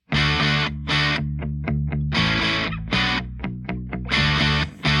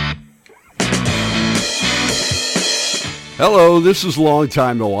Hello, this is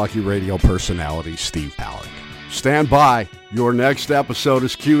longtime Milwaukee radio personality Steve Palick. Stand by. Your next episode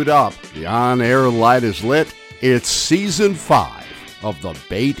is queued up. The on-air light is lit. It's Season 5 of the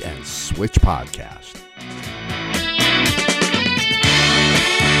Bait and Switch podcast.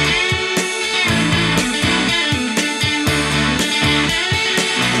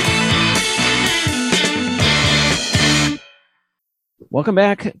 Welcome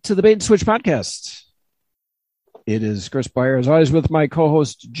back to the Bait and Switch podcast. It is Chris Beyer, as always, with my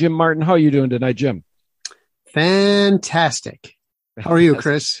co-host, Jim Martin. How are you doing tonight, Jim? Fantastic. How are you,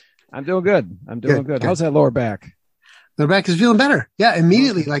 Chris? I'm doing good. Good. How's that lower back? Lower back is feeling better. Yeah,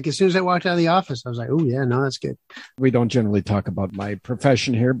 immediately. Like as soon as I walked out of the office, I was like, oh, yeah, no, that's good. We don't generally talk about my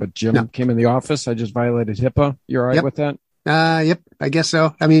profession here, but Jim came in the office. I just violated HIPAA. You're all right with that? Yep, I guess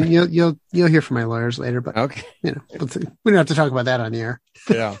so. I mean, you'll hear from my lawyers later, but okay, we don't have to talk about that on the air.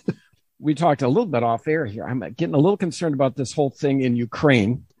 Yeah. We talked a little bit off air here. I'm getting a little concerned about this whole thing in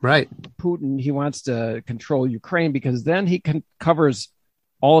Ukraine. Right. Putin, he wants to control Ukraine because then he covers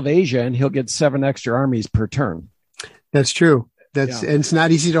all of Asia and he'll get 7 extra armies per turn. That's true. And it's not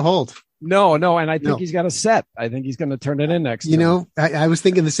easy to hold. No. And I think he's got a set. I think he's going to turn it in next turn. You know, I was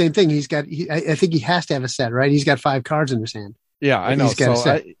thinking the same thing. I think he has to have a set, right? He's got 5 cards in his hand. Yeah, I know. He's got a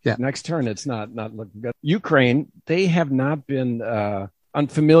set. Next turn, it's not looking good. Ukraine, they have not been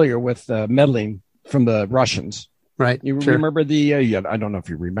unfamiliar with meddling from the Russians. Right. You remember I don't know if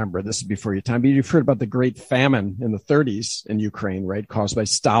you remember, this is before your time, but you've heard about the Great Famine in the 30s in Ukraine, right? Caused by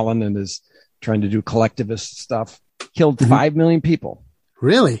Stalin and his trying to do collectivist stuff. Killed 5 million people.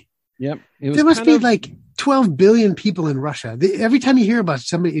 Really? Yep. There must be like 12 billion people in Russia. Every time you hear about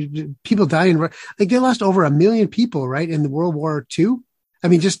people dying, like they lost over 1 million people, right? In the World War II. I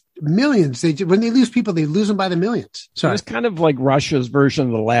mean, just millions. When they lose people, they lose them by the millions. Sorry. It's kind of like Russia's version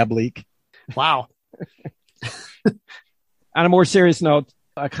of the lab leak. Wow. On a more serious note,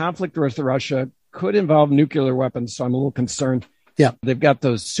 a conflict with Russia could involve nuclear weapons, so I'm a little concerned. Yeah. They've got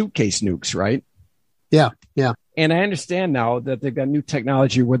those suitcase nukes, right? Yeah. And I understand now that they've got new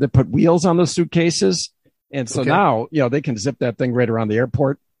technology where they put wheels on those suitcases. And so now, they can zip that thing right around the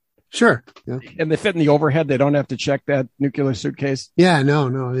airport. Sure. Yeah. And they fit in the overhead. They don't have to check that nuclear suitcase. Yeah,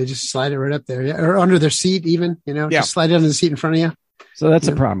 no. They just slide it right up there. Yeah. Or under their seat even, just slide it under the seat in front of you. So that's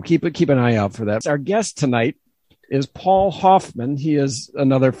a problem. Keep an eye out for that. Our guest tonight is Paul Hoffman. He is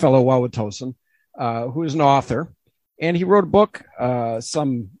another fellow Wauwatosan, who is an author. And he wrote a book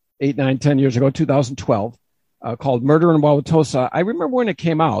some 8, 9, 10 years ago, 2012, called Murder in Wauwatosa. I remember when it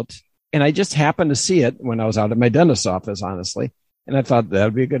came out, and I just happened to see it when I was out at my dentist's office, honestly. And I thought that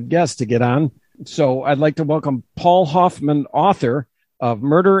would be a good guest to get on. So I'd like to welcome Paul Hoffman, author of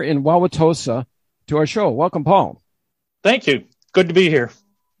Murder in Wauwatosa, to our show. Welcome, Paul. Thank you. Good to be here.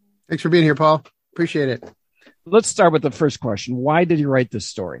 Thanks for being here, Paul. Appreciate it. Let's start with the first question. Why did you write this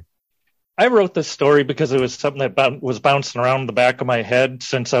story? I wrote this story because it was something that was bouncing around the back of my head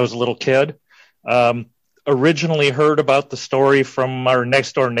since I was a little kid. Originally heard about the story from our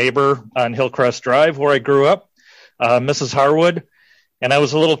next door neighbor on Hillcrest Drive, where I grew up, Mrs. Harwood. And I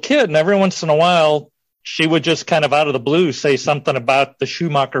was a little kid, and every once in a while, she would just kind of out of the blue say something about the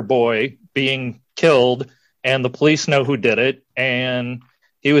Schumacher boy being killed, and the police know who did it. And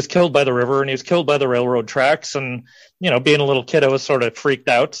he was killed by the river, and he was killed by the railroad tracks. And, being a little kid, I was sort of freaked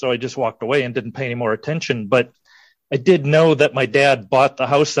out. So I just walked away and didn't pay any more attention. But I did know that my dad bought the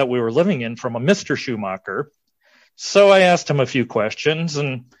house that we were living in from a Mr. Schumacher. So I asked him a few questions,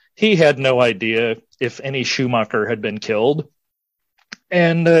 and he had no idea if any Schumacher had been killed.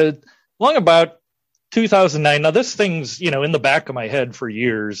 And long about 2009, now this thing's, in the back of my head for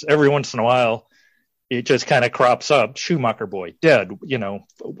years. Every once in a while, it just kind of crops up. Schumacher boy, dead,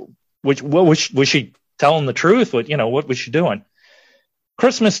 was she telling the truth? What was she doing?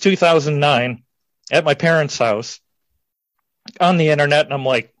 Christmas 2009, at my parents' house, on the internet, and I'm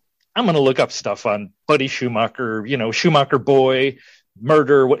like, I'm going to look up stuff on Buddy Schumacher, Schumacher boy,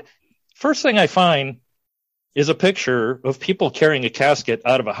 murder. First thing I find is a picture of people carrying a casket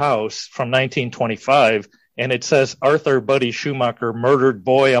out of a house from 1925, and it says Arthur Buddy Schumacher, murdered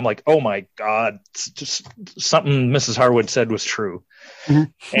boy. I'm like, oh my God, it's just something Mrs. Harwood said was true.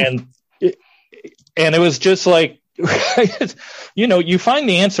 Mm-hmm. And it was just like, you find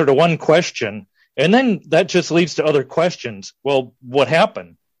the answer to one question, and then that just leads to other questions. Well, what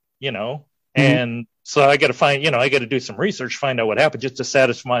happened? Mm-hmm. And so I got to do some research, find out what happened, just to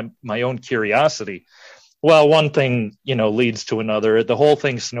satisfy my own curiosity. Well, one thing, leads to another. The whole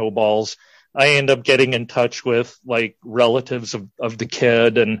thing snowballs. I end up getting in touch with like relatives of the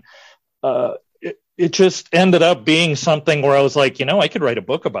kid. And it just ended up being something where I was like, I could write a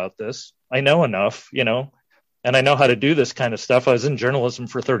book about this. I know enough, and I know how to do this kind of stuff. I was in journalism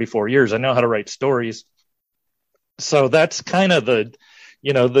for 34 years. I know how to write stories. So that's kind of the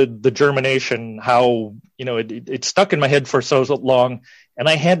germination, how, it stuck in my head for so long, and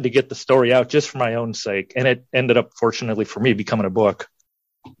I had to get the story out just for my own sake. And it ended up, fortunately for me, becoming a book.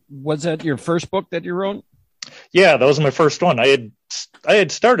 Was that your first book that you wrote? Yeah, that was my first one. I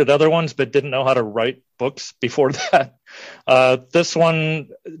had started other ones, but didn't know how to write books before that. This one,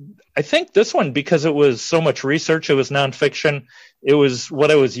 because it was so much research, it was nonfiction. It was what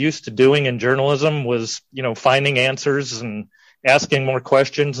I was used to doing in journalism, was, finding answers and asking more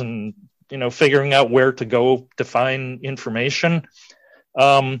questions and, figuring out where to go to find information.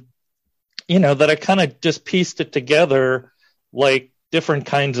 That I kind of just pieced it together like different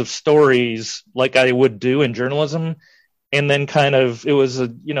kinds of stories like I would do in journalism. And then kind of, it was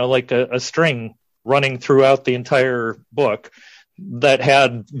like a string running throughout the entire book that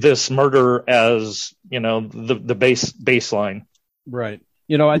had this murder as, the baseline. Right.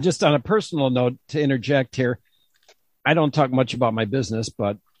 I just, on a personal note, to interject here, I don't talk much about my business,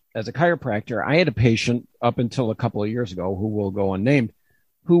 but as a chiropractor, I had a patient up until a couple of years ago, who will go unnamed,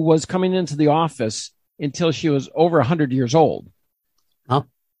 who was coming into the office until she was over 100 years old. Huh?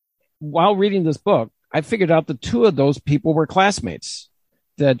 While reading this book, I figured out that two of those people were classmates,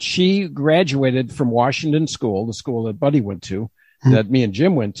 that she graduated from Washington School, the school that Buddy went to, that me and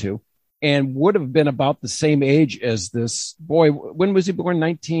Jim went to, and would have been about the same age as this boy. When was he born?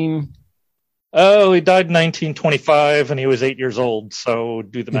 Oh, he died in 1925, and he was 8 years old. So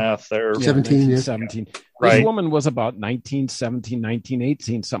do the math there. 17. 17. Right. This woman was about 1917,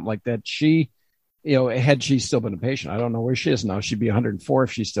 1918, something like that. She, had she still been a patient, I don't know where she is now. She'd be 104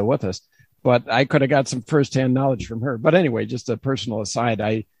 if she's still with us. But I could have got some firsthand knowledge from her. But anyway, just a personal aside,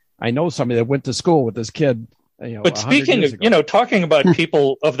 I know somebody that went to school with this kid. But speaking of, talking about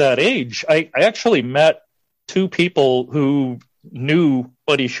people of that age, I actually met two people who knew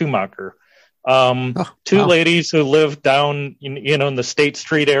Buddy Schumacher. Two ladies who lived down, in the State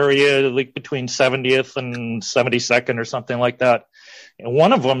Street area, like between 70th and 72nd or something like that. And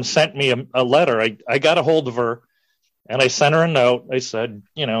one of them sent me a letter. I got a hold of her, and I sent her a note. I said,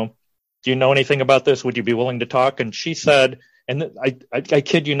 do you know anything about this? Would you be willing to talk? And she said, and I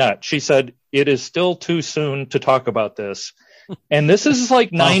kid you not, she said, it is still too soon to talk about this. And this is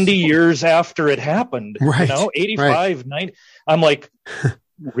like 90 years after it happened, right, 85, right. 90. I'm like,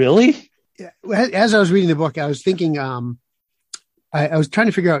 really? As I was reading the book, I was thinking, I was trying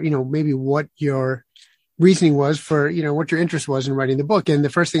to figure out, maybe what your reasoning was for, what your interest was in writing the book. And the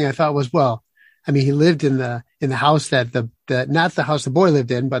first thing I thought was, well, I mean, he lived in the house that not the house the boy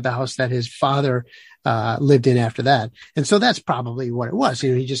lived in, but the house that his father lived in after that. And so that's probably what it was.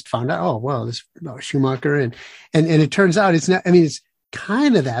 He just found out, oh, well, this Schumacher. And it turns out it's not, it's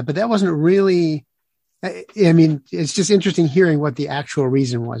kind of that, but that wasn't really, it's just interesting hearing what the actual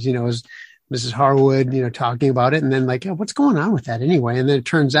reason was, was Mrs. Harwood, talking about it, and then like, oh, what's going on with that anyway? And then it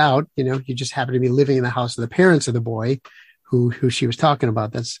turns out, you just happen to be living in the house of the parents of the boy who she was talking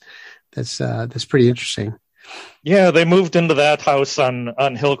about. That's pretty interesting. Yeah, they moved into that house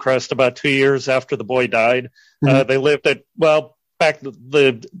on Hillcrest about 2 years after the boy died. Mm-hmm. They lived back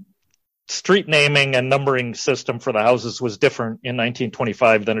the street naming and numbering system for the houses was different in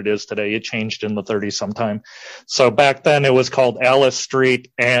 1925 than it is today. It changed in the 30s sometime. So back then it was called Alice Street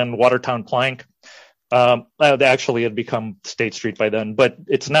and Watertown Plank. Actually, it had become State Street by then, but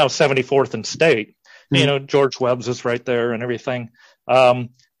it's now 74th and State. Mm-hmm. George Webb's is right there and everything.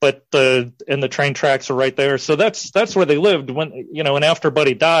 But the train tracks are right there. So that's where they lived when, and after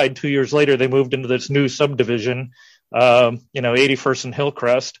Buddy died 2 years later, they moved into this new subdivision, 81st and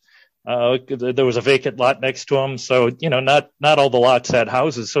Hillcrest. There was a vacant lot next to them. So, not all the lots had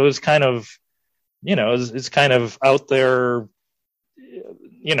houses. So it was kind of, it's kind of out there,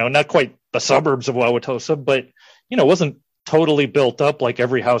 not quite the suburbs of Wauwatosa, but, it wasn't totally built up like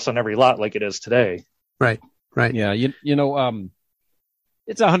every house on every lot like it is today. Right. Right. Yeah.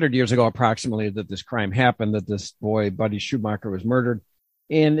 It's 100 years ago approximately that this crime happened, that this boy, Buddy Schumacher, was murdered.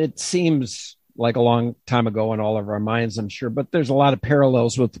 And it seems like a long time ago in all of our minds, I'm sure, but there's a lot of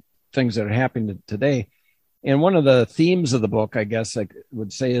parallels with things that are happening today. And one of the themes of the book, I guess I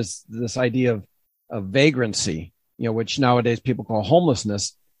would say, is this idea of vagrancy, which nowadays people call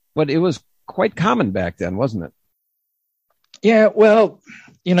homelessness, but it was quite common back then, wasn't it? Yeah, well,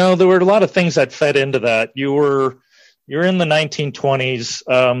 there were a lot of things that fed into that. You're in the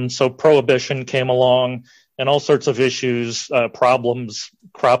 1920s, so Prohibition came along and all sorts of issues, problems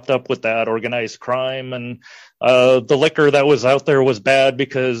cropped up with that, organized crime. And the liquor that was out there was bad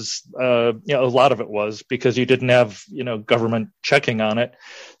because, a lot of it was because you didn't have, government checking on it.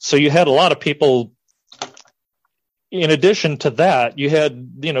 So you had a lot of people in addition to that, you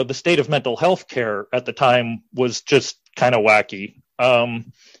had, the state of mental health care at the time was just kind of wacky.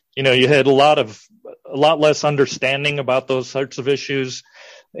 You had a lot less understanding about those sorts of issues,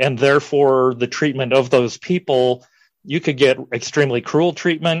 and therefore the treatment of those people, you could get extremely cruel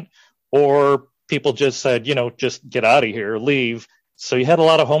treatment, or people just said, just get out of here, leave. So you had a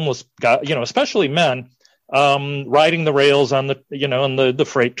lot of homeless guys, especially men, riding the rails on the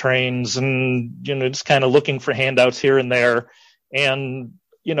freight trains, and, just kind of looking for handouts here and there. And,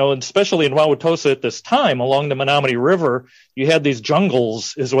 especially in Wauwatosa at this time, along the Menominee River, you had these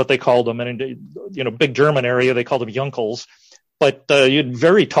jungles, is what they called them. And in, big German area, they called them Junkels. But you had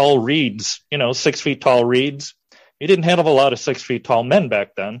very tall reeds, 6 feet tall reeds. You didn't have a lot of 6 feet tall men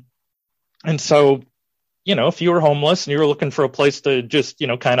back then. And so, if you were homeless and you were looking for a place to just,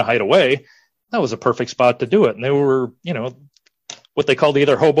 kind of hide away, that was a perfect spot to do it. And they were, what they called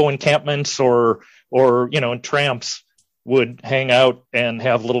either hobo encampments or tramps would hang out and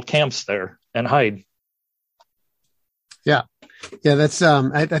have little camps there and hide. Yeah. Yeah. That's,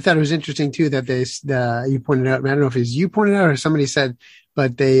 I thought it was interesting too that you pointed out, I don't know if it's you pointed out or somebody said,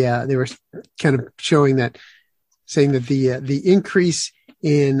 but they were kind of saying that the increase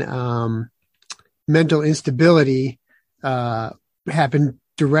in, mental instability, happened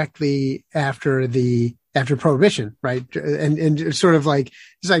directly after Prohibition, right? And sort of like,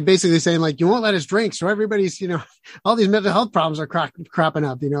 it's like basically saying like, you won't let us drink. So everybody's, all these mental health problems are cropping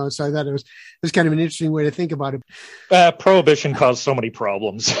up, so I thought it was kind of an interesting way to think about it. Prohibition caused so many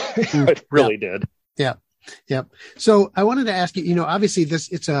problems. It really did. Yeah. Yeah. So I wanted to ask you, obviously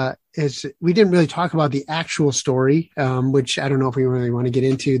we didn't really talk about the actual story, which I don't know if we really want to get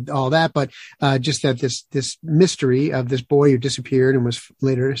into all that, but, just that this mystery of this boy who disappeared and was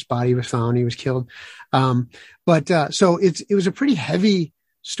later his body was found, he was killed. So it was a pretty heavy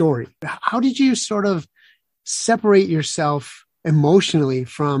story. How did you sort of separate yourself emotionally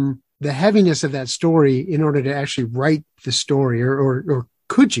from the heaviness of that story in order to actually write the story, or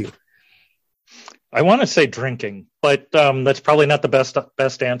could you? I want to say drinking, but that's probably not the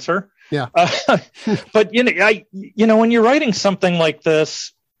best answer. Yeah. But when you're writing something like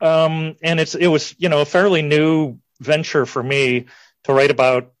this, and it was a fairly new venture for me to write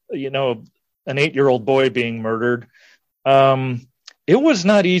about an 8-year-old boy being murdered. It was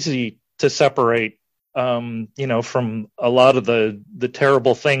not easy to separate from a lot of the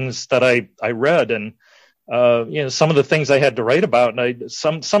terrible things that I read, and some of the things I had to write about, and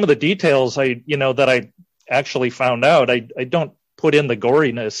some of the details that I actually found out, I don't put in the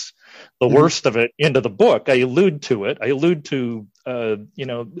goriness, the worst of it, into the book. I allude to it. I allude to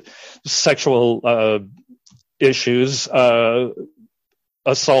sexual issues,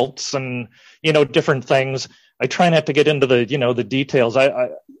 assaults, and different things. I try not to get into the details.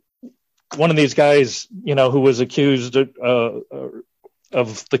 One of these guys, who was accused of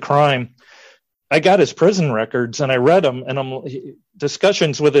the crime, I got his prison records and I read them, and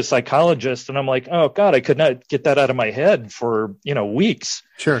discussions with a psychologist, and I'm like, oh God, I could not get that out of my head for, weeks.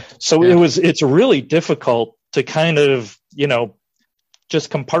 Sure. So yeah. It's really difficult to kind of, just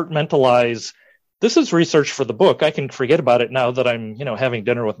compartmentalize. This is research for the book. I can forget about it now that I'm, having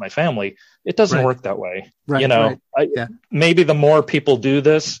dinner with my family. It doesn't work that way. Right. Right. Maybe the more people do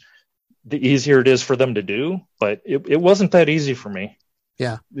this, the easier it is for them to do, but it wasn't that easy for me.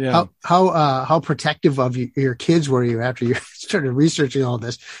 Yeah. Yeah. How protective of your kids were you after you started researching all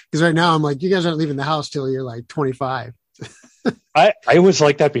this? Because right now I'm like, you guys aren't leaving the house till you're like 25. I was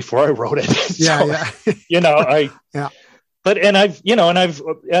like that before I wrote it.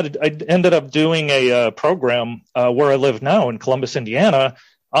 I ended up doing a program where I live now in Columbus, Indiana,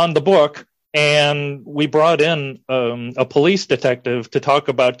 on the book. And we brought in a police detective to talk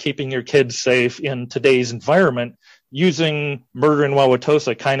about keeping your kids safe in today's environment, using Murder in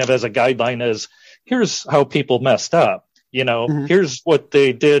Wauwatosa kind of as a guideline, as here's how people messed up, here's what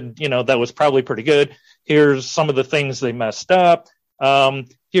they did, that was probably pretty good. Here's some of the things they messed up.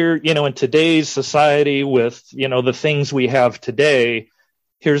 Here, in today's society with, the things we have today,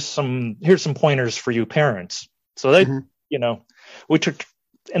 here's some pointers for you parents. So that,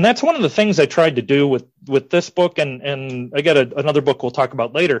 and that's one of the things I tried to do with this book. And I got another book we'll talk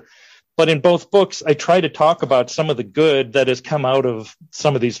about later. But in both books, I try to talk about some of the good that has come out of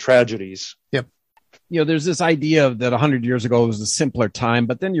some of these tragedies. Yep. There's this idea that 100 years ago was a simpler time,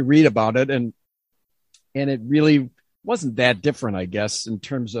 but then you read about it and it really wasn't that different, I guess, in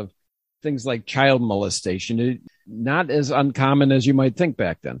terms of things like child molestation. Not as uncommon as you might think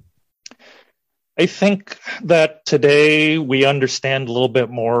back then. I think that today we understand a little bit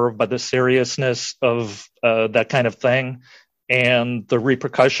more about the seriousness of that kind of thing and the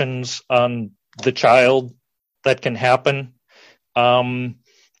repercussions on the child that can happen. And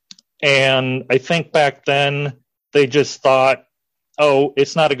I think back then they just thought, oh,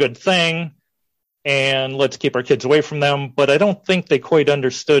 it's not a good thing, and let's keep our kids away from them. But I don't think they quite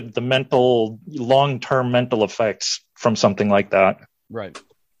understood the long-term mental effects from something like that. Right.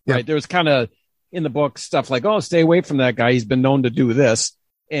 Yeah. Right. There was kind of in the book stuff like, oh, stay away from that guy. He's been known to do this.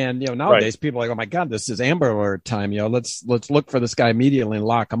 And, nowadays people are like, oh my God, this is Amber Alert time. Let's look for this guy immediately and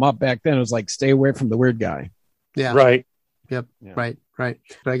lock him up. Back then it was like, stay away from the weird guy. Yeah. Right. Yep. Yeah. Right.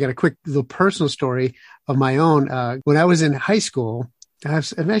 But I got a quick little personal story of my own. When I was in high school, maybe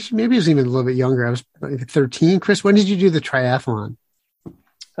I was even a little bit younger. I was 13. Chris, when did you do the triathlon?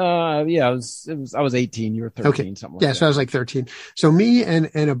 I was 18. You were 13, okay. Something like that. Yeah, so I was like 13. So me and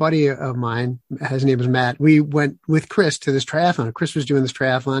a buddy of mine, his name was Matt, we went with Chris to this triathlon. Chris was doing this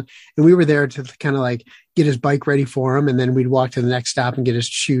triathlon, and we were there to kind of like get his bike ready for him, and then we'd walk to the next stop and get his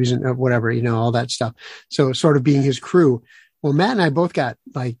shoes and whatever, all that stuff. So sort of being his crew. Well, Matt and I both got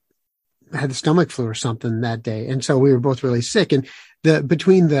had the stomach flu or something that day, and so we were both really sick. And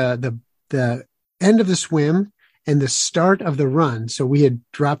between the end of the swim and the start of the run, so we had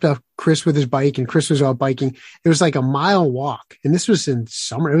dropped off Chris with his bike, and Chris was out biking. It was like a mile walk, and this was in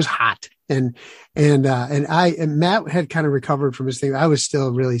summer. It was hot, and Matt had kind of recovered from his thing. I was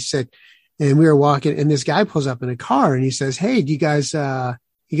still really sick, and we were walking, and this guy pulls up in a car, and he says, "Hey, do you guys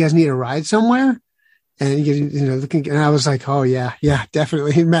need a ride somewhere?" And he looking, and I was like, "Oh yeah,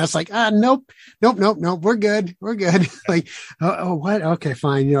 definitely." And Matt's like, "Nope, we're good." Like, oh, what? Okay,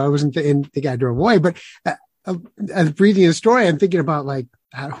 fine. I wasn't, and the guy drove away. But as reading the story, I'm thinking about like,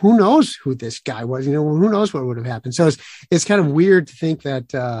 who knows who this guy was? Who knows what would have happened? So it's kind of weird to think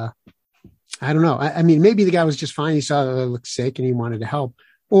that. I don't know. I mean, maybe the guy was just fine. He saw that I looked sick and he wanted to help,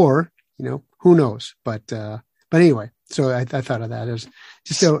 or who knows? But anyway. So I thought of that as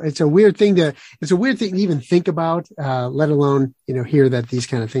just it's a weird thing to even think about, let alone, hear that these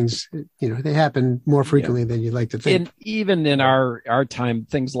kind of things, they happen more frequently than you'd like to think. And even in our time,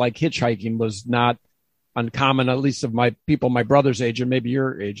 things like hitchhiking was not uncommon, at least of my brother's age and maybe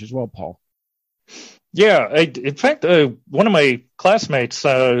your age as well, Paul. Yeah. In fact, one of my classmates who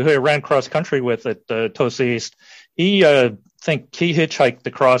I ran cross country with at Tosa East, he hitchhiked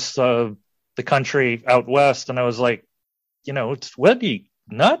across the country out west. And I was like, it's what, you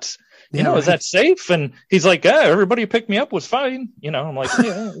nuts? Is that safe? And he's like, everybody who picked me up was fine. I'm like,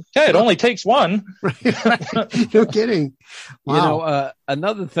 yeah, it only takes one. Right. No kidding. Wow.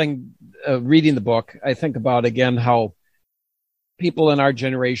 Another thing, reading the book, I think about again, how people in our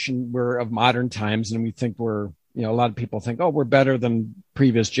generation were of modern times. And we think a lot of people think, we're better than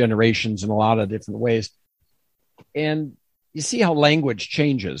previous generations in a lot of different ways. And you see how language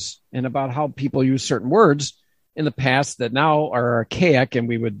changes and about how people use certain words in the past that now are archaic and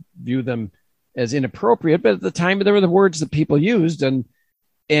we would view them as inappropriate. But at the time, there were the words that people used. And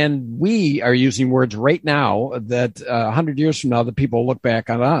we are using words right now that 100 years from now, the people look back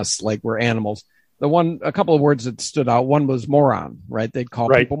on us like we're animals. A couple of words that stood out. One was moron, right? They'd call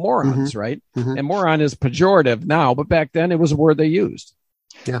people morons, mm-hmm. right? Mm-hmm. And moron is pejorative now, but back then it was a word they used.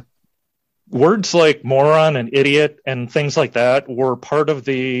 Yeah. Words like moron and idiot and things like that were part of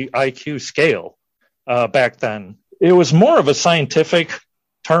the IQ scale. Back then, it was more of a scientific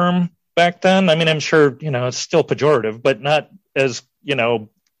term back then. I mean, I'm sure, it's still pejorative, but not as,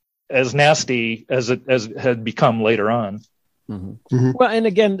 as nasty as it had become later on. Mm-hmm. Mm-hmm. Well, and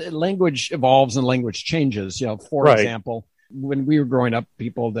again, language evolves and language changes. For example, when we were growing up,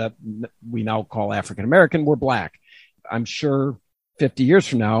 people that we now call African-American were black. I'm sure 50 years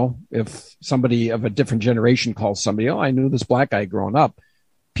from now, if somebody of a different generation calls somebody, I knew this black guy growing up,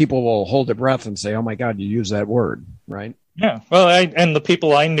 people will hold their breath and say, oh my God, you use that word, right? Yeah. Well, and the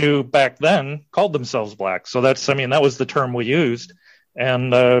people I knew back then called themselves black. So that was the term we used.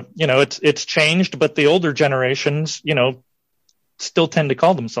 And, it's changed, but the older generations, still tend to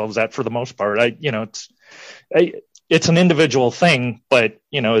call themselves that for the most part. It's an individual thing, but,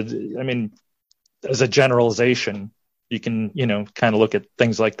 as a generalization, you can, kind of look at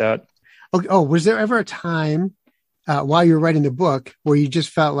things like that. Okay. Oh, was there ever a time while you were writing the book where you just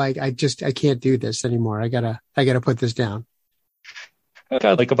felt like I can't do this anymore? I gotta put this down.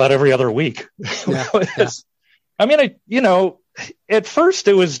 God, like about every other week. Yeah. I mean, at first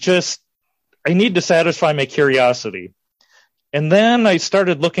it was just, I need to satisfy my curiosity. And then I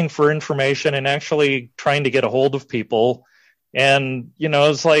started looking for information and actually trying to get a hold of people. And,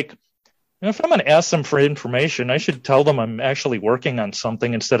 it's like, if I'm going to ask them for information, I should tell them I'm actually working on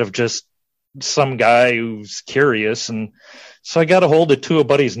something instead of just some guy who's curious. And so I got a hold of two of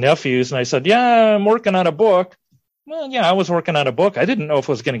Buddy's nephews and I said, yeah, I'm working on a book. Well, yeah, I was working on a book. I didn't know if it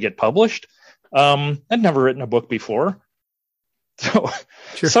was going to get published. I'd never written a book before.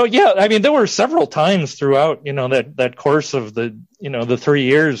 Sure. So yeah, I mean, there were several times throughout, that course of the 3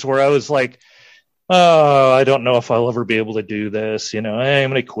 years where I was like, oh, I don't know if I'll ever be able to do this. I'm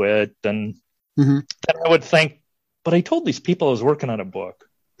going to quit. And then I would think, but I told these people I was working on a book.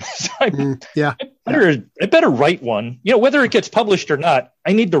 So I better write one. Whether it gets published or not,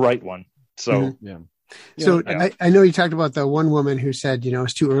 I need to write one. So So I know you talked about the one woman who said,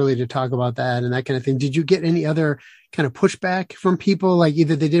 it's too early to talk about that and that kind of thing. Did you get any other kind of pushback from people, like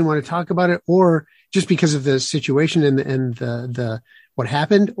either they didn't want to talk about it or just because of the situation and the what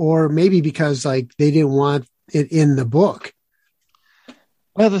happened, or maybe because like they didn't want it in the book?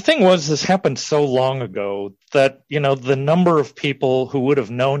 Well, the thing was, this happened so long ago that, the number of people who would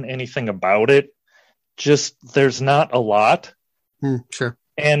have known anything about it, there's not a lot. Sure.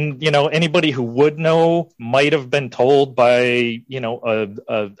 And, anybody who would know might have been told by,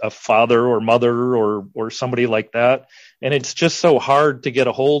 a father or mother or somebody like that. And it's just so hard to get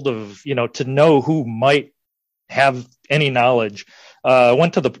a hold of, to know who might have any knowledge. I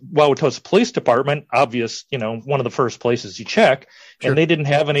went to the Wauwatosa Police Department, obvious, one of the first places you check, and they didn't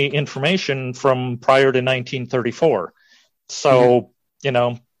have any information from prior to 1934. So,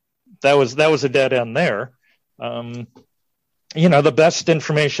 that was a dead end there. The best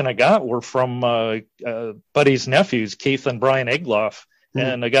information I got were from Buddy's nephews, Keith and Brian Egloff.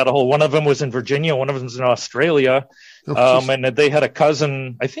 And I got a whole, one of them was in Virginia, one of them was in Australia. And they had a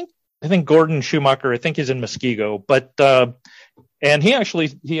cousin, I think Gordon Schumacher, I think he's in Muskego, but, and he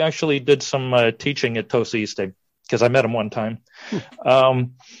actually did some teaching at Tosa Iste because I met him one time.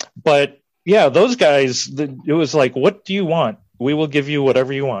 But yeah, those guys, it was like, what do you want? We will give you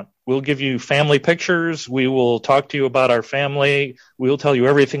whatever you want. We'll give you family pictures. We will talk to you about our family. We'll tell you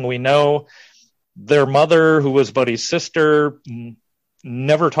everything we know. Their mother, who was Buddy's sister,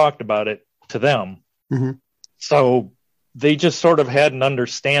 never talked about it to them. So they just sort of had an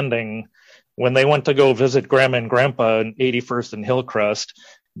understanding when they went to go visit Grandma and Grandpa in 81st and Hillcrest.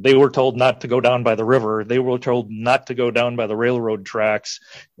 They were told not to go down by the river. They were told not to go down by the railroad tracks.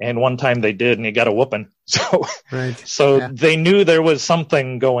 And one time they did, and he got a whooping. So they knew there was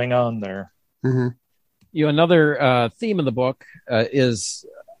something going on there. Another theme in the book is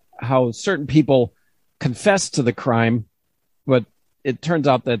how certain people confess to the crime, but it turns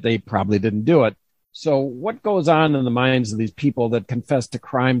out that they probably didn't do it. So what goes on in the minds of these people that confess to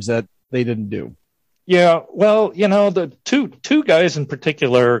crimes that they didn't do? Yeah, well, the two guys in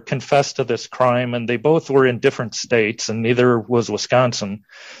particular confessed to this crime, and they both were in different states, and neither was Wisconsin.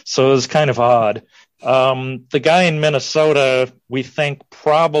 So it was kind of odd. The guy in Minnesota, we think,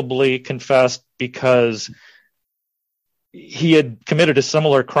 probably confessed because he had committed a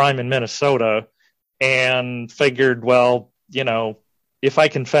similar crime in Minnesota and figured, well, if I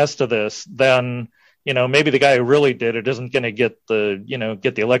confess to this, then maybe the guy who really did it isn't going to get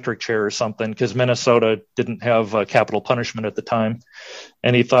the electric chair or something, because Minnesota didn't have capital punishment at the time.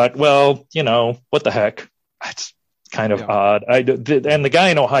 And he thought, well, what the heck? It's kind of odd. And the guy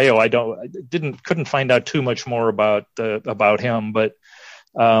in Ohio, couldn't find out too much more about him, but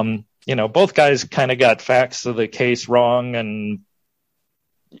both guys kind of got facts of the case wrong, and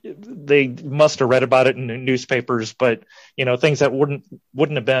they must have read about it in the newspapers, but things that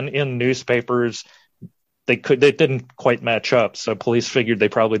wouldn't have been in newspapers, they didn't quite match up. So police figured they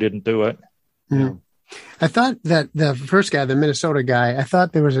probably didn't do it. I thought that the first guy, the Minnesota guy, I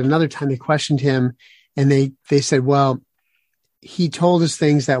thought there was another time they questioned him, and they said, well, he told us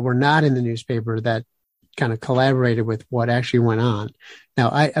things that were not in the newspaper that kind of collaborated with what actually went on. Now,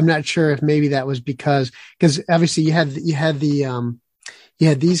 I'm not sure if maybe that was because obviously you had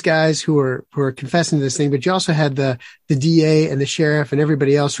these guys who were confessing to this thing, but you also had the DA and the sheriff and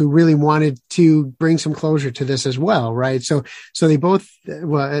everybody else who really wanted to bring some closure to this as well, right? So they both,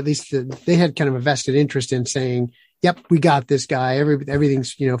 well, at least they had kind of a vested interest in saying, yep, we got this guy.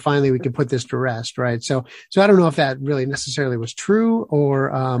 Everything's, finally we can put this to rest, right? So I don't know if that really necessarily was true,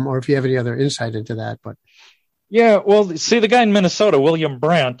 or if you have any other insight into that, but. Yeah, well, see, the guy in Minnesota, William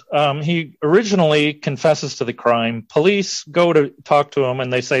Brandt, he originally confesses to the crime. Police go to talk to him,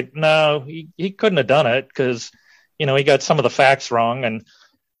 and they say, no, he couldn't have done it because, he got some of the facts wrong. And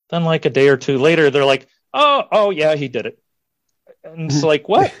then like a day or two later, they're like, oh yeah, he did it. And it's like,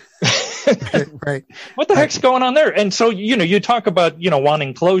 what? Right. What the heck's going on there? And so, you talk about,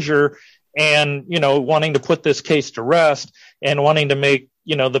 wanting closure and, wanting to put this case to rest and wanting to make,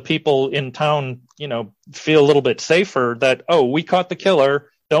 the people in town, feel a little bit safer that, oh, we caught the killer.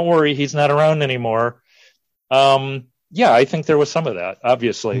 Don't worry, he's not around anymore. Yeah, I think there was some of that,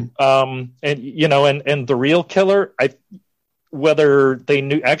 obviously. And the real killer, whether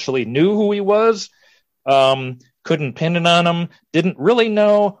they actually knew who he was, couldn't pin it on him, didn't really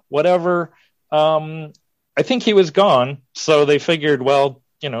know, whatever. I think he was gone. So they figured, well,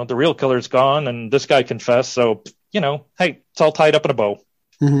 the real killer's gone and this guy confessed. So, hey, it's all tied up in a bow.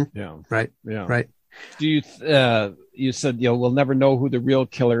 Mm-hmm. Yeah. Right. Yeah. Right. Do you, you said, we'll never know who the real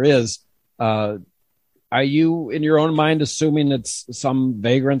killer is. Are you in your own mind assuming it's some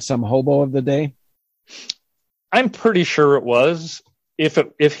vagrant, some hobo of the day? I'm pretty sure it was.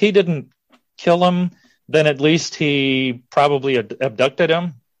 If he didn't kill him, then at least he probably abducted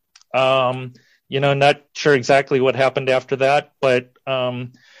him. Not sure exactly what happened after that, but,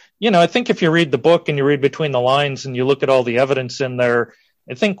 I think if you read the book and you read between the lines and you look at all the evidence in there,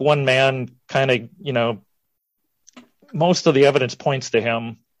 I think one man kind of, most of the evidence points to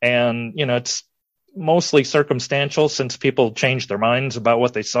him, and, it's mostly circumstantial since people changed their minds about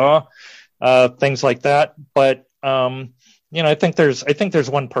what they saw, things like that. But, I think there's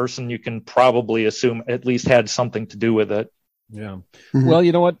one person you can probably assume at least had something to do with it. Yeah. Mm-hmm. Well,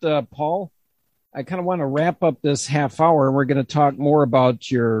 you know what, Paul, I kind of want to wrap up this half hour, and we're going to talk more about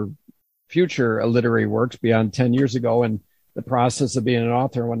your future literary works beyond 10 years ago and the process of being an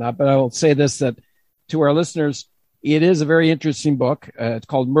author and whatnot. But I will say this, that to our listeners, it is a very interesting book. It's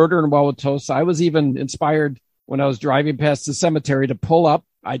called Murder in Wauwatosa. I was even inspired when I was driving past the cemetery to pull up.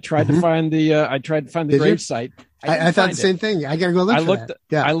 I tried to find the grave site. I thought the same thing. I got to go look for that.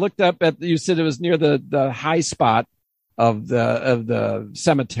 Yeah. I looked up at, you said it was near the high spot of the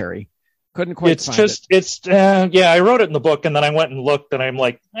cemetery. Couldn't quite find it. I wrote it in the book, and then I went and looked, and I'm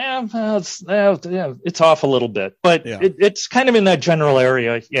like, it's off a little bit, but it's kind of in that general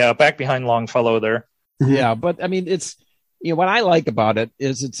area. Yeah, back behind Longfellow there. Yeah, but I mean, it's what I like about it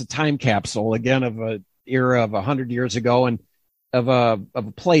is it's a time capsule again of a era of 100 years ago, and of a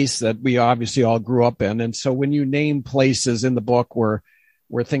place that we obviously all grew up in. And so when you name places in the book where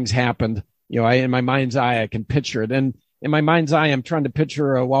things happened, in my mind's eye I can picture it. And in my mind's eye, I'm trying to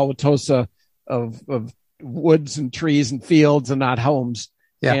picture a Wauwatosa of woods and trees and fields and not homes.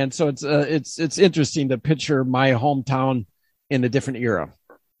 Yeah. And so it's interesting to picture my hometown in a different era.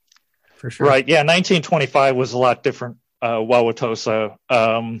 For sure. Right. Yeah. 1925 was a lot different. Wauwatosa.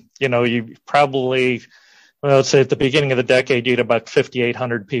 You probably, let's say at the beginning of the decade, you had about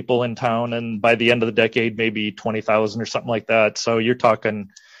 5,800 people in town. And by the end of the decade, maybe 20,000 or something like that. So you're talking,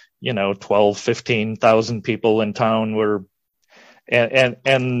 12, 15,000 people in town were,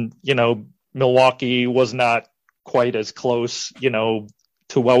 and Milwaukee was not quite as close,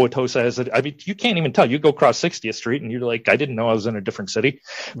 to Wauwatosa as it, I mean, you can't even tell. You go across 60th Street and you're like, I didn't know I was in a different city.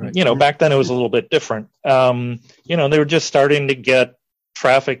 Right. Back then it was a little bit different. They were just starting to get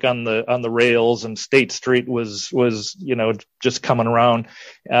traffic on the rails, and State Street was just coming around,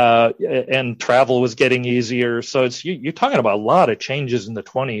 and travel was getting easier. So you're talking about a lot of changes in the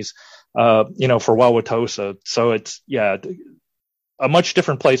 20s, for Wauwatosa. So it's a much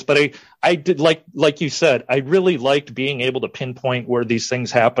different place. But I did like you said, I really liked being able to pinpoint where these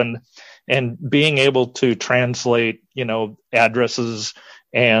things happened and being able to translate, addresses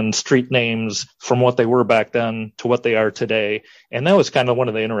and street names from what they were back then to what they are today. And that was kind of one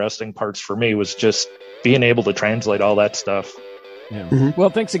of the interesting parts for me, was just being able to translate all that stuff. Yeah. Mm-hmm. Well,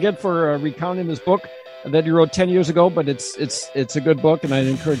 thanks again for recounting this book that you wrote 10 years ago, but it's a good book, and I'd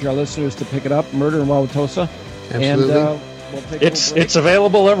encourage our listeners to pick it up, Murder in Wauwatosa. Absolutely. And we'll take it's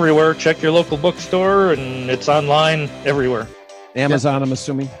available everywhere. Check your local bookstore, and it's online everywhere. Amazon, I'm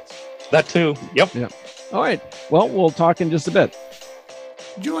assuming. That too. Yep. Yeah. All right. Well, we'll talk in just a bit.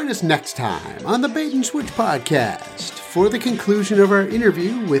 Join us next time on the Bait and Switch podcast for the conclusion of our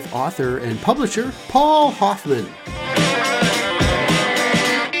interview with author and publisher Paul Hoffman.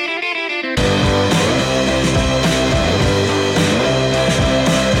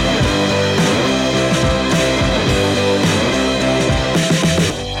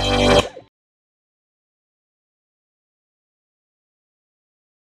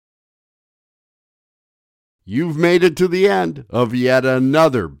 You've made it to the end of yet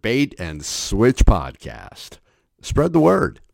another Bait and Switch podcast. Spread the word.